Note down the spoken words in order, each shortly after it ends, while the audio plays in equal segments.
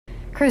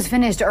Crews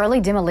finished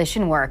early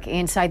demolition work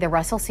inside the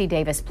Russell C.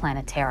 Davis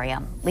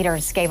Planetarium.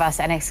 Leaders gave us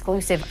an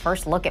exclusive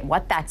first look at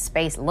what that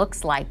space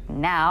looks like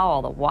now.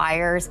 All the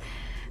wires,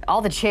 all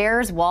the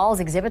chairs, walls,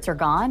 exhibits are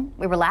gone.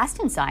 We were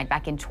last inside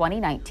back in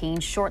 2019,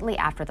 shortly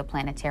after the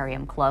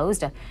planetarium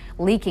closed. A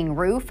leaking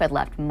roof had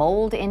left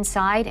mold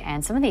inside,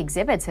 and some of the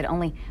exhibits had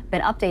only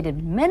been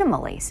updated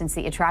minimally since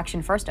the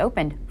attraction first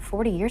opened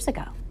 40 years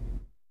ago.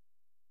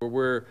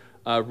 We're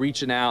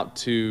reaching out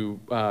to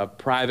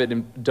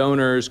private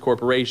donors,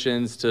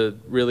 corporations to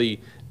really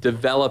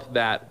develop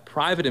that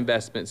private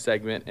investment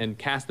segment and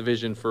cast the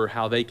vision for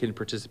how they can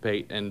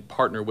participate and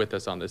partner with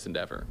us on this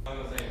endeavor.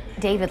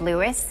 David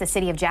Lewis, the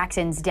City of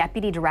Jackson's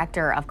Deputy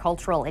Director of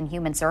Cultural and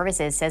Human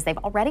Services, says they've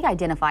already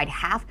identified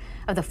half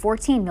of the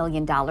 $14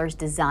 million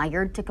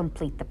desired to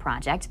complete the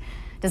project.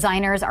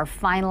 Designers are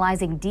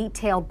finalizing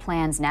detailed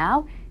plans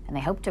now, and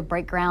they hope to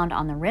break ground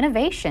on the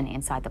renovation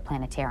inside the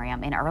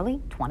planetarium in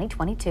early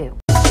 2022.